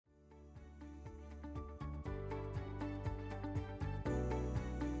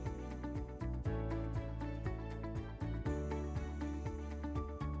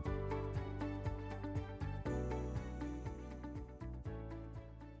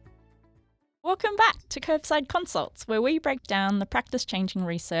Welcome back to Curbside Consults, where we break down the practice-changing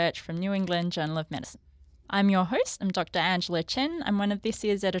research from New England Journal of Medicine. I'm your host, I'm Dr. Angela Chen. I'm one of this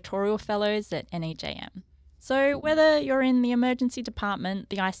year's editorial fellows at NEJM. So whether you're in the emergency department,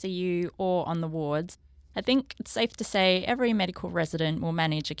 the ICU, or on the wards, I think it's safe to say every medical resident will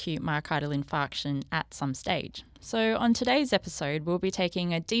manage acute myocardial infarction at some stage. So on today's episode, we'll be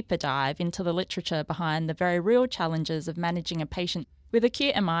taking a deeper dive into the literature behind the very real challenges of managing a patient with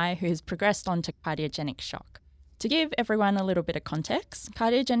acute MI who has progressed on to cardiogenic shock. To give everyone a little bit of context,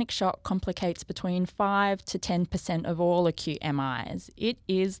 cardiogenic shock complicates between 5 to 10% of all acute MIs. It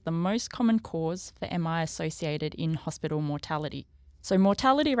is the most common cause for MI associated in-hospital mortality. So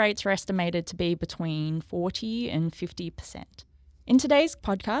mortality rates are estimated to be between 40 and 50%. In today's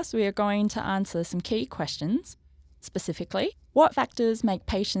podcast, we are going to answer some key questions. Specifically, what factors make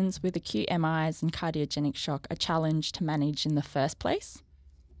patients with acute MIs and cardiogenic shock a challenge to manage in the first place?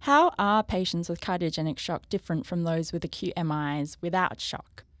 How are patients with cardiogenic shock different from those with acute MIs without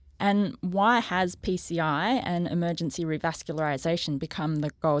shock? And why has PCI and emergency revascularization become the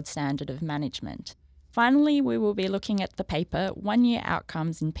gold standard of management? Finally, we will be looking at the paper 1-year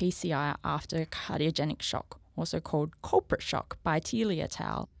outcomes in PCI after cardiogenic shock, also called culprit shock by Thiele et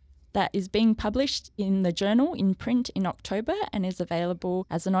al., that is being published in the journal in print in October and is available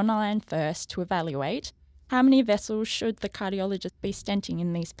as an online first to evaluate how many vessels should the cardiologist be stenting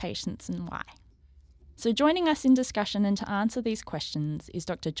in these patients and why. So joining us in discussion and to answer these questions is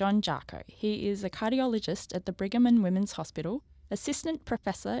Dr. John Jarcho. He is a cardiologist at the Brigham and Women's Hospital, assistant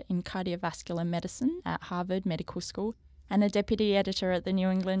professor in cardiovascular medicine at Harvard Medical School, and a deputy editor at the New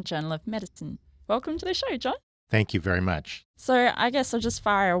England Journal of Medicine. Welcome to the show, John. Thank you very much. So I guess I'll just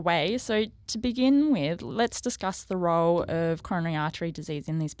fire away. So to begin with, let's discuss the role of coronary artery disease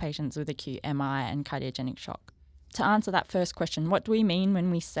in these patients with acute MI and cardiogenic shock. To answer that first question, what do we mean when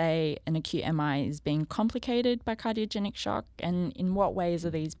we say an acute MI is being complicated by cardiogenic shock, and in what ways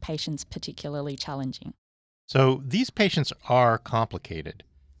are these patients particularly challenging? So these patients are complicated.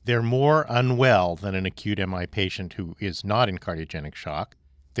 They're more unwell than an acute MI patient who is not in cardiogenic shock.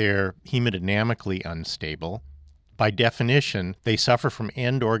 They're hemodynamically unstable. By definition, they suffer from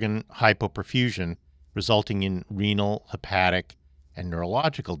end organ hypoperfusion, resulting in renal, hepatic, and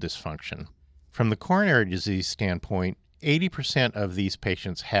neurological dysfunction. From the coronary disease standpoint, 80% of these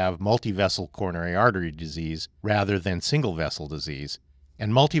patients have multivessel coronary artery disease rather than single-vessel disease,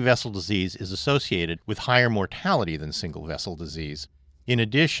 and multivessel disease is associated with higher mortality than single-vessel disease. In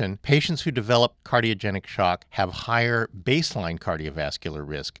addition, patients who develop cardiogenic shock have higher baseline cardiovascular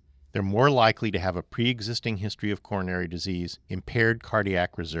risk. They're more likely to have a pre-existing history of coronary disease, impaired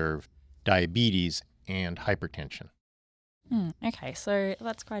cardiac reserve, diabetes, and hypertension. Okay, so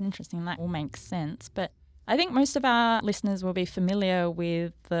that's quite interesting. That all makes sense. But I think most of our listeners will be familiar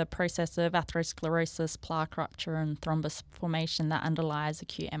with the process of atherosclerosis, plaque rupture, and thrombus formation that underlies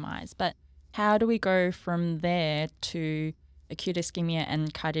acute MIs. But how do we go from there to acute ischemia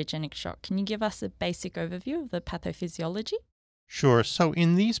and cardiogenic shock? Can you give us a basic overview of the pathophysiology? Sure. So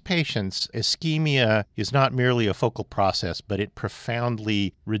in these patients, ischemia is not merely a focal process, but it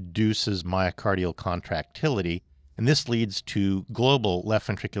profoundly reduces myocardial contractility, and this leads to global left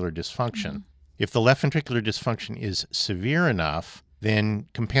ventricular dysfunction. If the left ventricular dysfunction is severe enough, then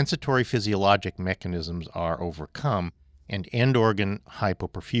compensatory physiologic mechanisms are overcome and end organ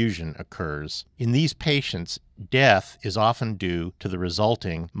hypoperfusion occurs. In these patients, death is often due to the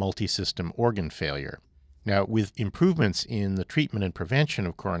resulting multisystem organ failure. Now, with improvements in the treatment and prevention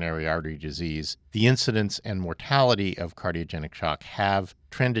of coronary artery disease, the incidence and mortality of cardiogenic shock have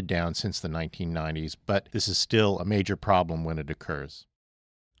trended down since the 1990s, but this is still a major problem when it occurs.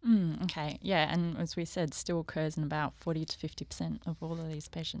 Okay, yeah, and as we said, still occurs in about 40 to 50% of all of these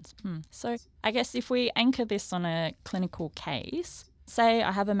patients. So I guess if we anchor this on a clinical case, say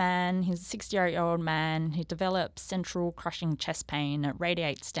I have a man, he's a 68-year-old man, he develops central crushing chest pain. It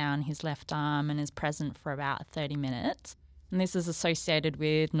radiates down his left arm and is present for about 30 minutes. And this is associated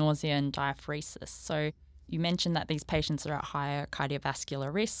with nausea and diaphoresis. So you mentioned that these patients are at higher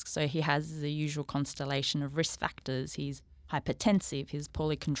cardiovascular risk. So he has the usual constellation of risk factors. He's hypertensive, he's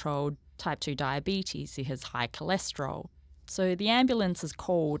poorly controlled type 2 diabetes, he has high cholesterol. So the ambulance is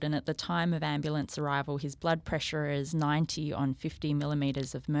called, and at the time of ambulance arrival, his blood pressure is 90 on 50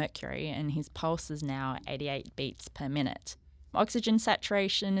 millimeters of mercury, and his pulse is now 88 beats per minute. Oxygen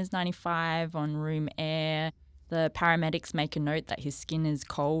saturation is 95 on room air. The paramedics make a note that his skin is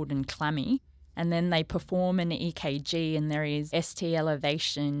cold and clammy, and then they perform an EKG, and there is ST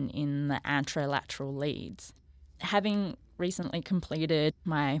elevation in the anterolateral leads. Having recently completed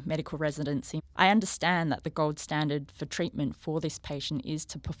my medical residency, I understand that the gold standard for treatment for this patient is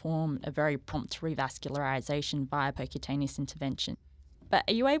to perform a very prompt revascularization via percutaneous intervention. But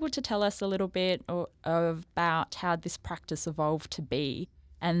are you able to tell us a little bit about how this practice evolved to be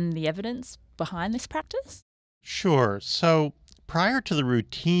and the evidence behind this practice? Sure. So prior to the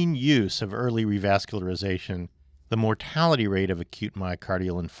routine use of early revascularization, the mortality rate of acute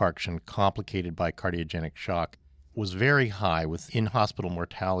myocardial infarction complicated by cardiogenic shock was very high, with in-hospital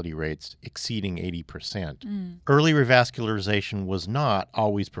mortality rates exceeding 80%. Early revascularization was not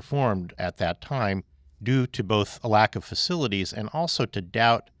always performed at that time due to both a lack of facilities and also to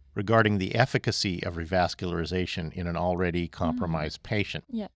doubt regarding the efficacy of revascularization in an already compromised patient.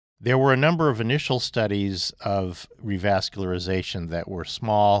 Yeah. There were a number of initial studies of revascularization that were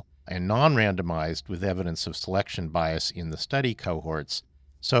small and non-randomized with evidence of selection bias in the study cohorts.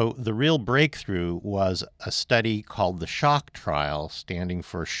 So the real breakthrough was a study called the SHOCK trial, standing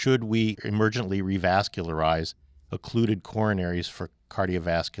for Should We Emergently Revascularize Occluded Coronaries for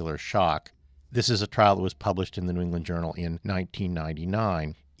Cardiovascular Shock? This is a trial that was published in the New England Journal in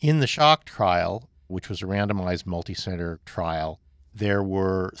 1999. In the SHOCK trial, which was a randomized multicenter trial, there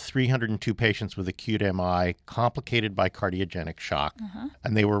were 302 patients with acute MI complicated by cardiogenic shock,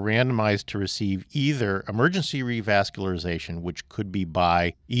 and they were randomized to receive either emergency revascularization, which could be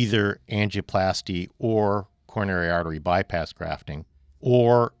by either angioplasty or coronary artery bypass grafting,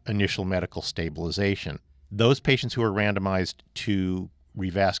 or initial medical stabilization. Those patients who were randomized to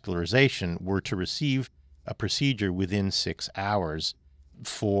revascularization were to receive a procedure within 6 hours.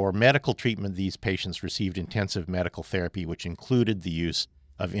 For medical treatment, these patients received intensive medical therapy, which included the use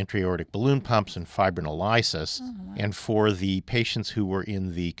of intra-aortic balloon pumps and fibrinolysis. And for the patients who were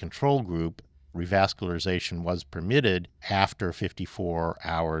in the control group, revascularization was permitted after 54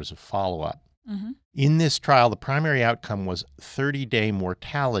 hours of follow-up. In this trial, the primary outcome was 30-day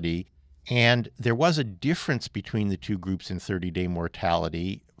mortality, and there was a difference between the two groups in 30-day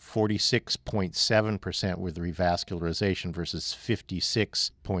mortality. 46.7% with revascularization versus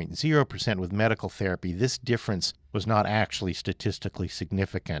 56.0% with medical therapy. This difference was not actually statistically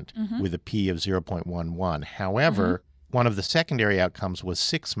significant with a p of 0.11. However, one of the secondary outcomes was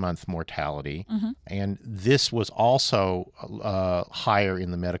 6-month mortality, and this was also higher in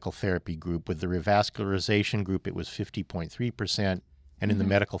the medical therapy group. With the revascularization group, it was 50.3%, and in the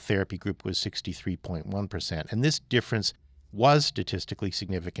medical therapy group, it was 63.1%. And this difference was statistically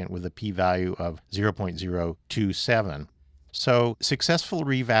significant with a p-value of 0.027. So successful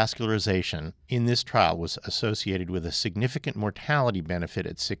revascularization in this trial was associated with a significant mortality benefit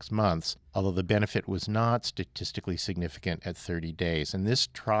at 6 months, although the benefit was not statistically significant at 30 days. And this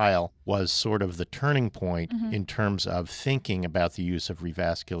trial was sort of the turning point in terms of thinking about the use of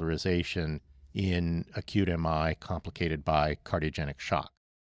revascularization in acute MI complicated by cardiogenic shock.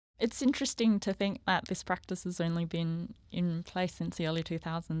 It's interesting to think that this practice has only been in place since the early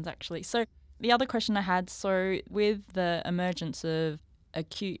 2000s, actually. So the other question I had, so with the emergence of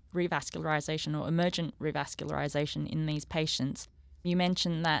acute revascularization or emergent revascularization in these patients, you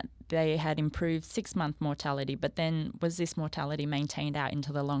mentioned that they had improved 6-month mortality, but then was this mortality maintained out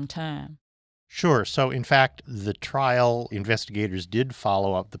into the long term? Sure. So in fact, the trial investigators did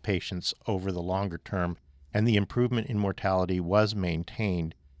follow up the patients over the longer term, and the improvement in mortality was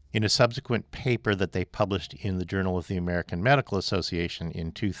maintained. In a subsequent paper that they published in the Journal of the American Medical Association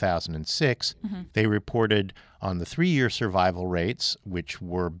in 2006, they reported on the 3-year survival rates, which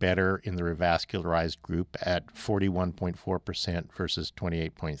were better in the revascularized group at 41.4% versus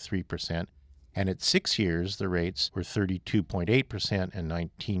 28.3%. And at 6 years, the rates were 32.8% and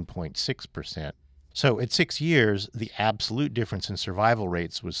 19.6%. So at 6 years, the absolute difference in survival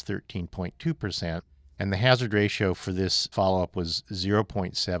rates was 13.2%. And the hazard ratio for this follow-up was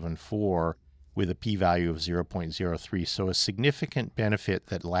 0.74 with a p-value of 0.03, so a significant benefit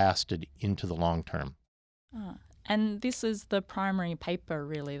that lasted into the long term. And this is the primary paper,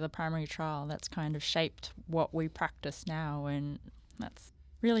 really, the primary trial that's kind of shaped what we practice now, and that's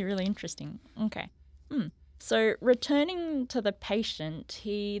really, really interesting. Okay. So returning to the patient,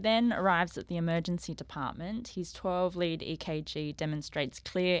 he then arrives at the emergency department. His 12-lead EKG demonstrates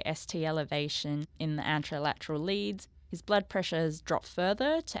clear ST elevation in the anterolateral leads. His blood pressure has dropped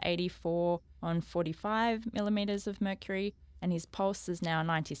further to 84 on 45 millimeters of mercury, and his pulse is now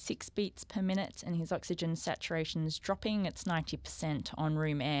 96 beats per minute, and his oxygen saturation is dropping. It's 90% on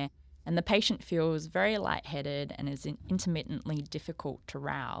room air, and the patient feels very lightheaded and is intermittently difficult to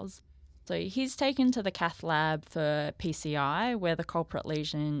rouse. So he's taken to the cath lab for PCI, where the culprit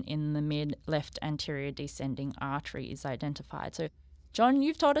lesion in the mid-left anterior descending artery is identified. So John,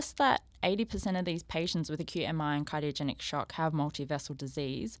 you've told us that 80% of these patients with acute MI and cardiogenic shock have multivessel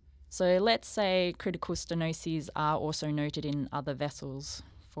disease. So let's say critical stenoses are also noted in other vessels.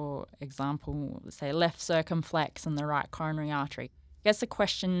 For example, say left circumflex and the right coronary artery. I guess the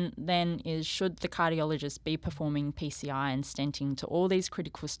question then is, should the cardiologist be performing PCI and stenting to all these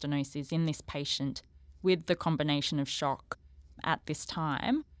critical stenoses in this patient with the combination of shock at this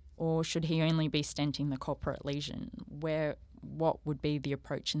time, or should he only be stenting the culprit lesion? What would be the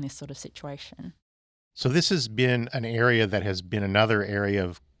approach in this sort of situation? So this has been an area that has been another area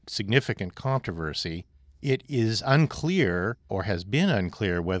of significant controversy. It is unclear, or has been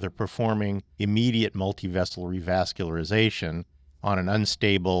unclear, whether performing immediate multivessel revascularization on an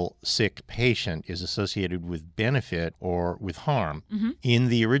unstable, sick patient is associated with benefit or with harm. In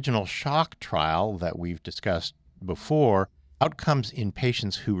the original shock trial that we've discussed before, outcomes in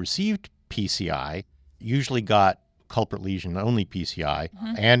patients who received PCI usually got culprit lesion only PCI,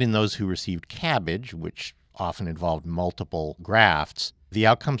 and in those who received CABG, which often involved multiple grafts, the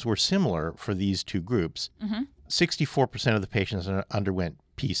outcomes were similar for these two groups. 64% of the patients underwent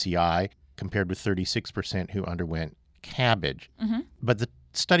PCI compared with 36% who underwent CABG. But the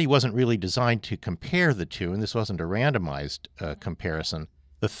study wasn't really designed to compare the two, and this wasn't a randomized comparison.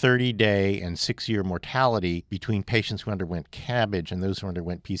 The 30-day and 6-year mortality between patients who underwent CABG and those who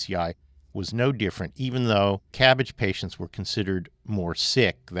underwent PCI was no different, even though CABG patients were considered more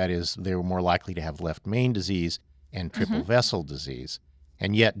sick. That is, they were more likely to have left main disease and triple vessel disease.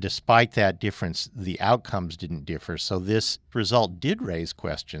 And yet, despite that difference, the outcomes didn't differ. So this result did raise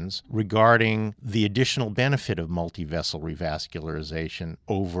questions regarding the additional benefit of multivessel revascularization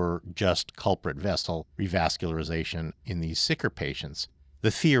over just culprit vessel revascularization in these sicker patients.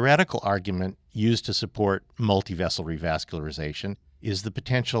 The theoretical argument used to support multivessel revascularization is the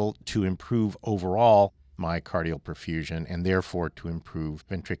potential to improve overall myocardial perfusion and therefore to improve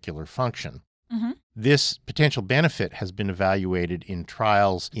ventricular function. This potential benefit has been evaluated in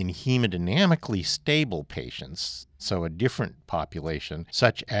trials in hemodynamically stable patients, so a different population,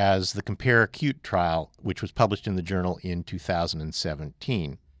 such as the Acute trial, which was published in the journal in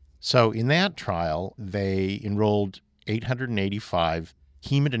 2017. So in that trial, they enrolled 885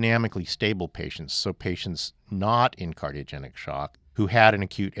 hemodynamically stable patients, so patients not in cardiogenic shock, who had an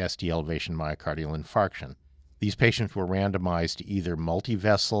acute ST elevation myocardial infarction. These patients were randomized to either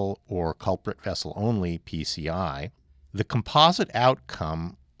multivessel or culprit vessel only PCI. The composite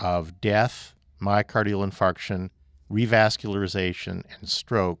outcome of death, myocardial infarction, revascularization, and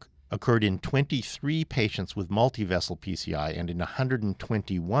stroke occurred in 23 patients with multivessel PCI and in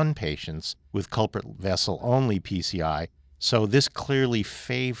 121 patients with culprit vessel only PCI. So this clearly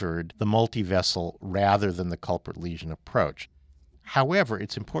favored the multivessel rather than the culprit lesion approach. However,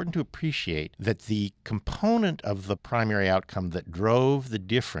 it's important to appreciate that the component of the primary outcome that drove the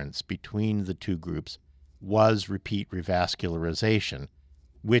difference between the two groups was repeat revascularization,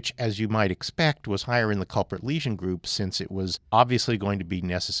 which, as you might expect, was higher in the culprit lesion group since it was obviously going to be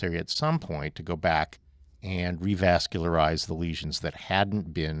necessary at some point to go back and revascularize the lesions that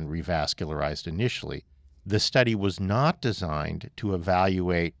hadn't been revascularized initially. The study was not designed to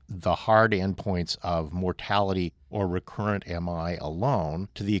evaluate the hard endpoints of mortality or recurrent MI alone.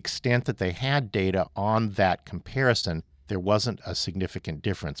 To the extent that they had data on that comparison, there wasn't a significant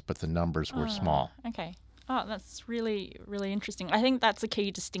difference, but the numbers were small. Okay. Oh, that's really, really interesting. I think that's a key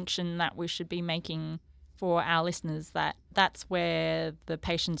distinction that we should be making for our listeners, that's where the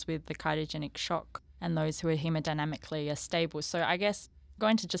patients with the cardiogenic shock and those who are hemodynamically are stable. So I guess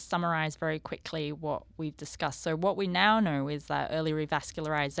going to just summarize very quickly what we've discussed. So what we now know is that early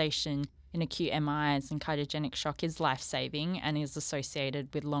revascularization in acute MIs and cardiogenic shock is life-saving and is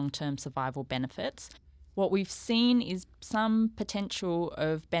associated with long-term survival benefits. What we've seen is some potential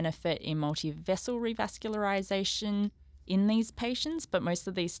of benefit in multi-vessel revascularization in these patients, but most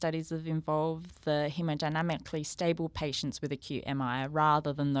of these studies have involved the hemodynamically stable patients with acute MI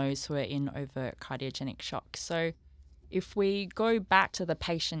rather than those who are in overt cardiogenic shock. So if we go back to the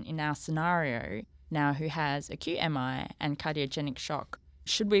patient in our scenario now who has acute MI and cardiogenic shock,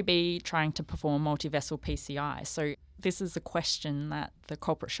 should we be trying to perform multivessel PCI? So this is a question that the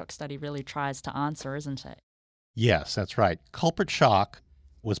culprit shock study really tries to answer, isn't it? Yes, that's right. Culprit shock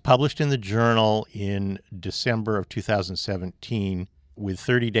was published in the journal in December of 2017 with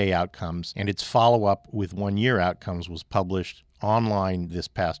 30-day outcomes, and its follow-up with 1-year outcomes was published online this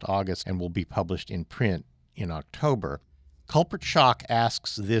past August and will be published in print in October. Culprit shock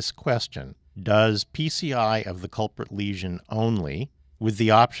asks this question: does PCI of the culprit lesion only, with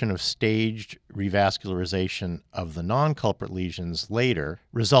the option of staged revascularization of the non-culprit lesions later,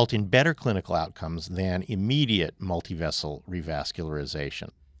 result in better clinical outcomes than immediate multivessel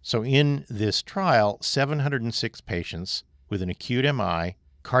revascularization. So in this trial, 706 patients with an acute MI,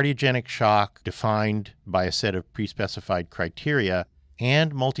 cardiogenic shock defined by a set of pre-specified criteria,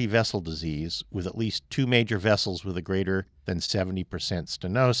 and multivessel disease with at least 2 major vessels with a greater than 70%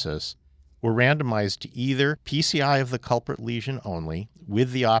 stenosis were randomized to either PCI of the culprit lesion only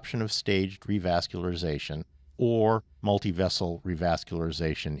with the option of staged revascularization or multivessel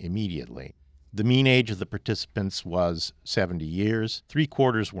revascularization immediately. The mean age of the participants was 70 years,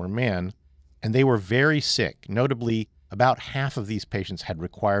 3/4 were men, and they were very sick. Notably, about half of these patients had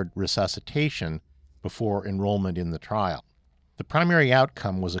required resuscitation before enrollment in the trial. The primary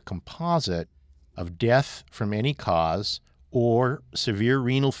outcome was a composite of death from any cause or severe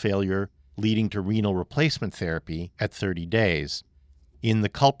renal failure leading to renal replacement therapy at 30 days. In the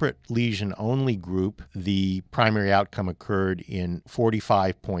culprit lesion only group, the primary outcome occurred in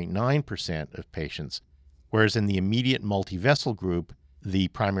 45.9% of patients, whereas in the immediate multivessel group, the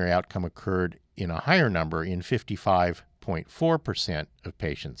primary outcome occurred in a higher number in 55.4% of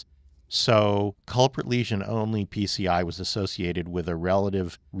patients. So culprit lesion only PCI was associated with a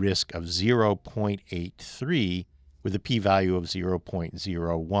relative risk of 0.83 with a p-value of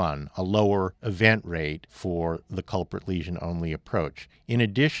 0.01, a lower event rate for the culprit lesion only approach. In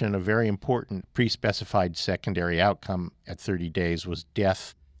addition, a very important pre-specified secondary outcome at 30 days was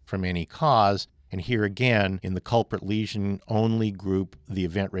death from any cause. And here again, in the culprit lesion only group, the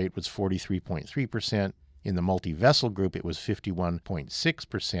event rate was 43.3%. In the multivessel group, it was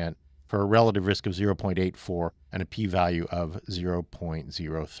 51.6%. for a relative risk of 0.84 and a p-value of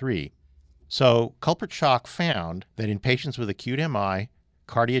 0.03. So culprit shock found that in patients with acute MI,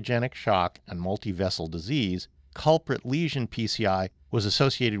 cardiogenic shock, and multivessel disease, culprit lesion PCI was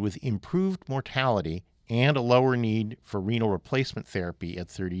associated with improved mortality and a lower need for renal replacement therapy at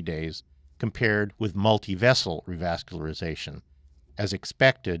 30 days compared with multivessel revascularization. As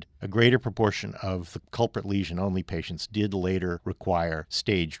expected, a greater proportion of the culprit lesion-only patients did later require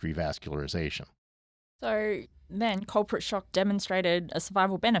staged revascularization. So then culprit shock demonstrated a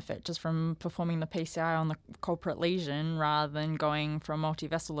survival benefit just from performing the PCI on the culprit lesion rather than going for a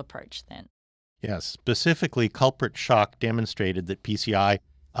multivessel approach then? Yes, specifically, culprit shock demonstrated that PCI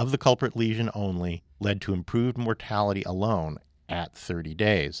of the culprit lesion only led to improved mortality alone at 30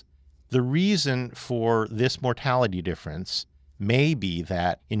 days. The reason for this mortality difference may be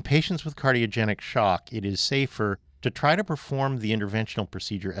that in patients with cardiogenic shock, it is safer to try to perform the interventional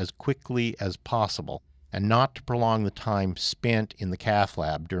procedure as quickly as possible and not to prolong the time spent in the cath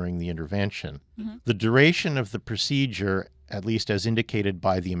lab during the intervention. The duration of the procedure, at least as indicated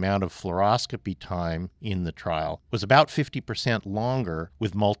by the amount of fluoroscopy time in the trial, was about 50% longer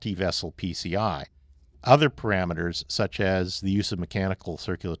with multivessel PCI. Other parameters, such as the use of mechanical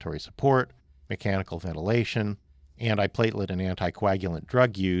circulatory support, mechanical ventilation, antiplatelet and anticoagulant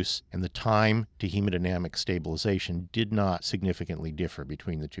drug use, and the time to hemodynamic stabilization did not significantly differ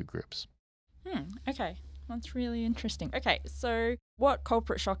between the two groups. Okay, that's really interesting. Okay, so what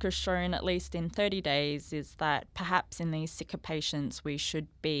culprit shock has shown, at least in 30 days, is that perhaps in these sicker patients we should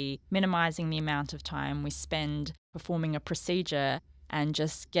be minimizing the amount of time we spend performing a procedure and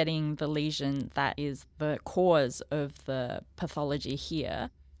just getting the lesion that is the cause of the pathology here.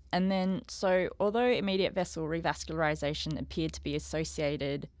 And then, so although immediate vessel revascularization appeared to be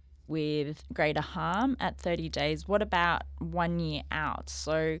associated with greater harm at 30 days, what about 1 year out?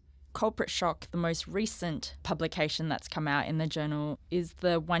 So culprit shock, the most recent publication that's come out in the journal, is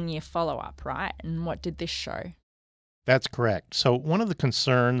the 1 year follow-up, right? And what did this show? That's correct. So one of the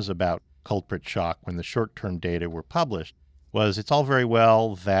concerns about culprit shock when the short-term data were published was it's all very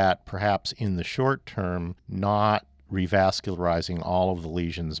well that perhaps in the short term, not revascularizing all of the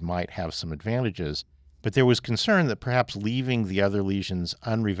lesions might have some advantages, but there was concern that perhaps leaving the other lesions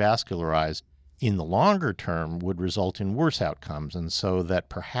unrevascularized in the longer term would result in worse outcomes, and so that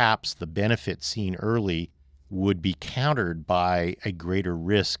perhaps the benefit seen early would be countered by a greater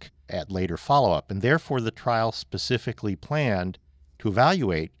risk at later follow-up. And therefore, the trial specifically planned to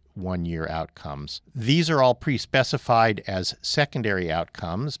evaluate 1 year outcomes. These are all pre-specified as secondary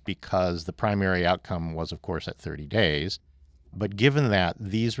outcomes because the primary outcome was, of course, at 30 days. But given that,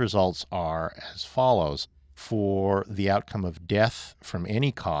 these results are as follows. For the outcome of death from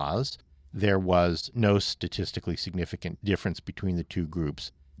any cause, there was no statistically significant difference between the two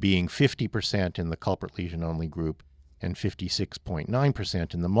groups, being 50% in the culprit lesion-only group and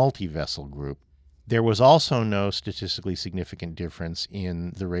 56.9% in the multivessel group. There was also no statistically significant difference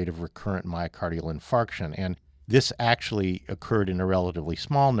in the rate of recurrent myocardial infarction, and This actually occurred in a relatively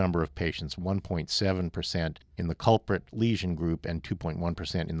small number of patients, 1.7% in the culprit lesion group and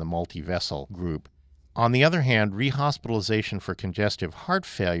 2.1% in the multi-vessel group. On the other hand, rehospitalization for congestive heart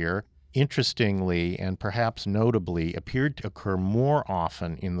failure, interestingly and perhaps notably, appeared to occur more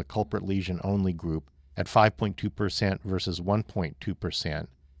often in the culprit lesion only group at 5.2% versus 1.2%,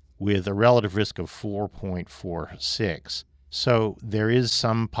 with a relative risk of 4.46. So there is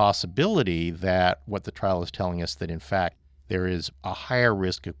some possibility that what the trial is telling us that, in fact, there is a higher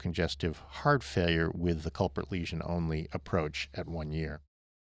risk of congestive heart failure with the culprit lesion only approach at 1 year.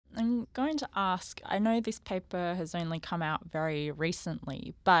 I'm going to ask, I know this paper has only come out very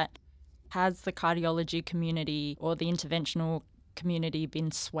recently, but has the cardiology community or the interventional community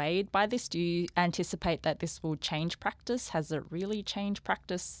been swayed by this? Do you anticipate that this will change practice? Has it really changed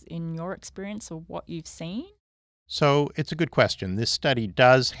practice in your experience or what you've seen? So it's a good question. This study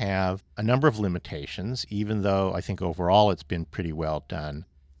does have a number of limitations, even though I think overall it's been pretty well done.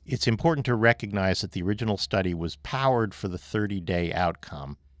 It's important to recognize that the original study was powered for the 30-day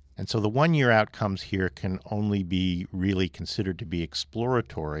outcome. And so the 1-year outcomes here can only be really considered to be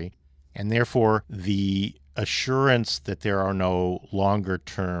exploratory. And therefore, the assurance that there are no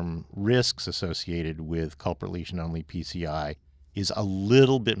longer-term risks associated with culprit lesion-only PCI is a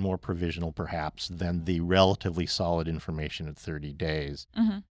little bit more provisional, perhaps, than the relatively solid information at 30 days.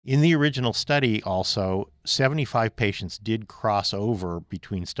 Mm-hmm. In the original study, also, 75 patients did cross over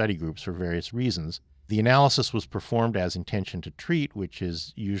between study groups for various reasons. The analysis was performed as intention to treat, which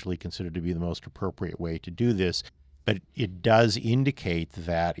is usually considered to be the most appropriate way to do this, but it does indicate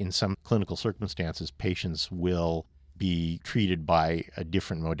that in some clinical circumstances, patients will be treated by a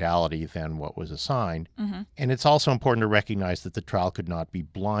different modality than what was assigned. Mm-hmm. And it's also important to recognize that the trial could not be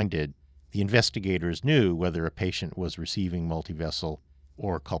blinded. The investigators knew whether a patient was receiving multivessel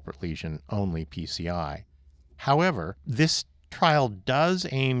or culprit lesion only PCI. However, this trial does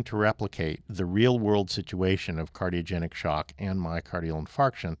aim to replicate the real-world situation of cardiogenic shock and myocardial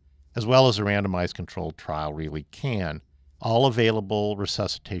infarction, as well as a randomized controlled trial really can. All available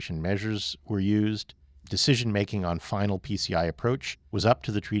resuscitation measures were used. Decision-making on final PCI approach was up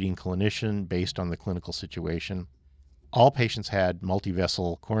to the treating clinician based on the clinical situation. All patients had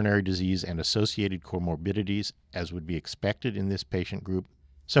multivessel coronary disease and associated comorbidities, as would be expected in this patient group.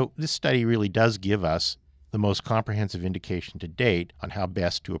 So this study really does give us the most comprehensive indication to date on how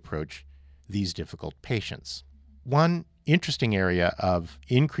best to approach these difficult patients. One interesting area of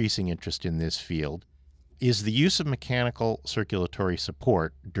increasing interest in this field is the use of mechanical circulatory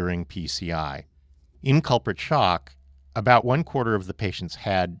support during PCI. In culprit shock, about 1/4 of the patients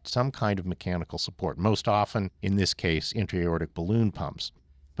had some kind of mechanical support, most often, in this case, intra-aortic balloon pumps.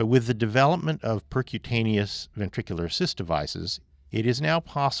 But with the development of percutaneous ventricular assist devices, it is now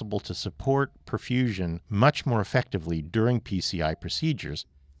possible to support perfusion much more effectively during PCI procedures,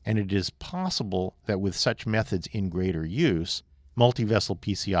 and it is possible that with such methods in greater use, multivessel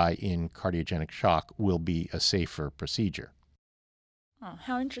PCI in cardiogenic shock will be a safer procedure. Oh,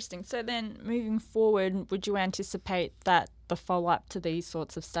 how interesting. So then moving forward, would you anticipate that the follow-up to these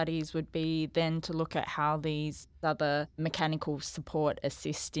sorts of studies would be then to look at how these other mechanical support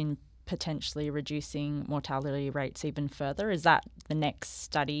assist in potentially reducing mortality rates even further? Is that the next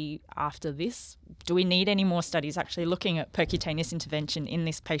study after this? Do we need any more studies actually looking at percutaneous intervention in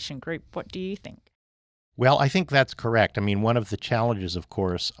this patient group? What do you think? Well, I think that's correct. I mean, one of the challenges, of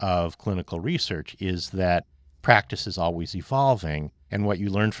course, of clinical research is that practice is always evolving, and what you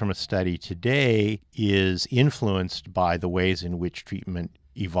learn from a study today is influenced by the ways in which treatment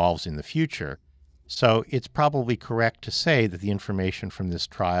evolves in the future. So it's probably correct to say that the information from this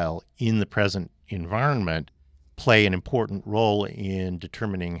trial in the present environment play an important role in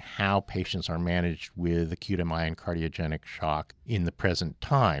determining how patients are managed with acute MI and cardiogenic shock in the present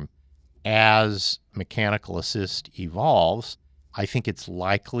time. As mechanical assist evolves, I think it's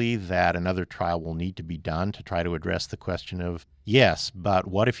likely that another trial will need to be done to try to address the question of, yes, but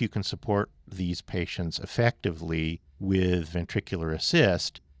what if you can support these patients effectively with ventricular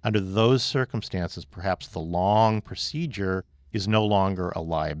assist? Under those circumstances, perhaps the long procedure is no longer a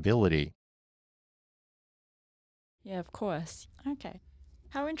liability. Yeah, of course. Okay.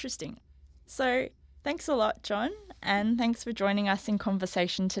 How interesting. So thanks a lot, John, and thanks for joining us in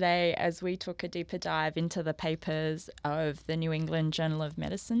conversation today as we took a deeper dive into the papers of the New England Journal of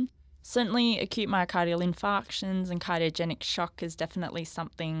Medicine. Certainly, acute myocardial infarctions and cardiogenic shock is definitely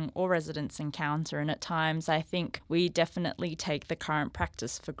something all residents encounter, and at times I think we definitely take the current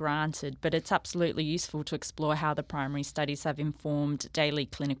practice for granted, but it's absolutely useful to explore how the primary studies have informed daily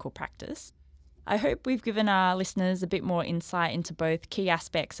clinical practice. I hope we've given our listeners a bit more insight into both key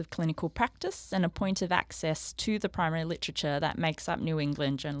aspects of clinical practice and a point of access to the primary literature that makes up New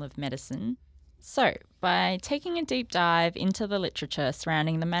England Journal of Medicine. So, by taking a deep dive into the literature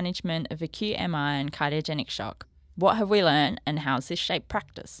surrounding the management of acute MI and cardiogenic shock, what have we learned and how has this shaped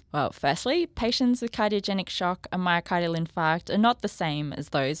practice? Well, firstly, patients with cardiogenic shock and myocardial infarct are not the same as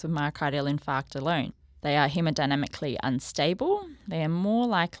those with myocardial infarct alone. They are hemodynamically unstable, they are more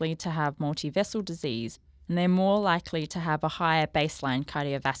likely to have multivessel disease, and they're more likely to have a higher baseline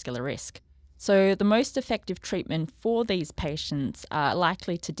cardiovascular risk. So the most effective treatment for these patients are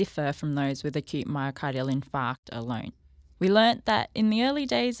likely to differ from those with acute myocardial infarct alone. We learnt that in the early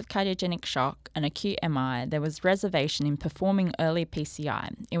days of cardiogenic shock and acute MI, there was reservation in performing early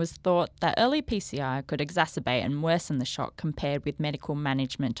PCI. It was thought that early PCI could exacerbate and worsen the shock compared with medical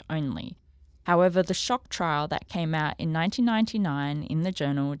management only. However, the shock trial that came out in 1999 in the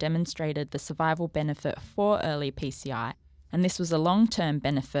journal demonstrated the survival benefit for early PCI, and this was a long-term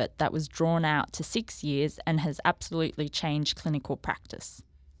benefit that was drawn out to 6 years and has absolutely changed clinical practice.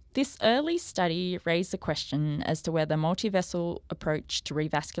 This early study raised the question as to whether multivessel approach to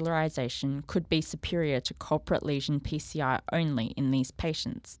revascularization could be superior to culprit lesion PCI only in these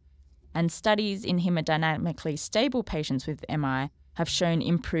patients. And studies in hemodynamically stable patients with MI have shown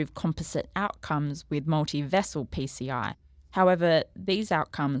improved composite outcomes with multivessel PCI. However, these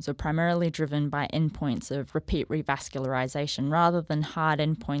outcomes are primarily driven by endpoints of repeat revascularization rather than hard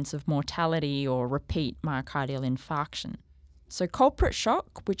endpoints of mortality or repeat myocardial infarction. So culprit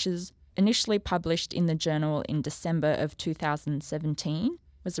shock, which is initially published in the journal in December of 2017,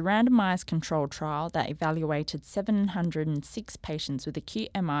 was a randomized controlled trial that evaluated 706 patients with acute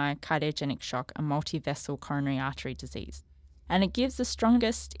MI, cardiogenic shock, and multivessel coronary artery disease. And it gives the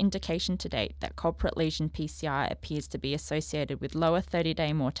strongest indication to date that culprit lesion PCI appears to be associated with lower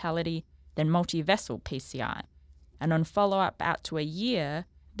 30-day mortality than multivessel PCI. And on follow-up out to a year,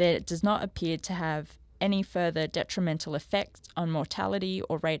 there does not appear to have any further detrimental effect on mortality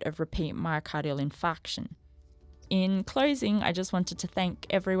or rate of repeat myocardial infarction. In closing, I just wanted to thank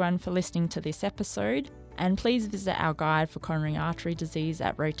everyone for listening to this episode, and please visit our guide for coronary artery disease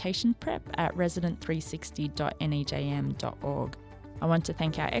at Rotation Prep at resident360.nejm.org. I want to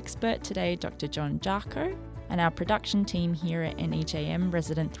thank our expert today, Dr. John Jarcho, and our production team here at NEJM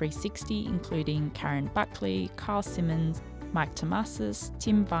Resident 360, including Karen Buckley, Carl Simmons, Mike Tomasis,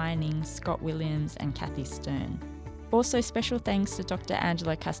 Tim Vining, Scott Williams, and Kathy Stern. Also, special thanks to Dr.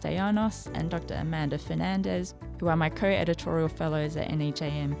 Angela Castellanos and Dr. Amanda Fernandez, who are my co-editorial fellows at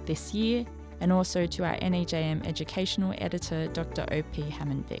NEJM this year, and also to our NEJM educational editor, Dr. O.P.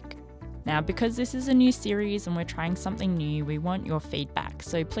 Hammond-Vick. Now, because this is a new series and we're trying something new, we want your feedback.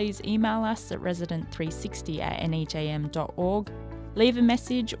 So please email us at resident360@nejm.org. Leave a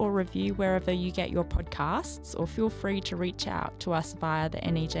message or review wherever you get your podcasts, or feel free to reach out to us via the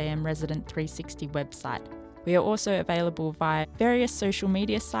NEJM Resident 360 website. We are also available via various social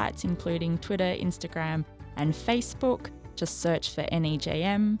media sites, including Twitter, Instagram, and Facebook. Just search for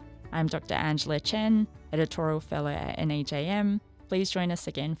NEJM. I'm Dr. Angela Chen, Editorial Fellow at NEJM. Please join us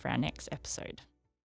again for our next episode.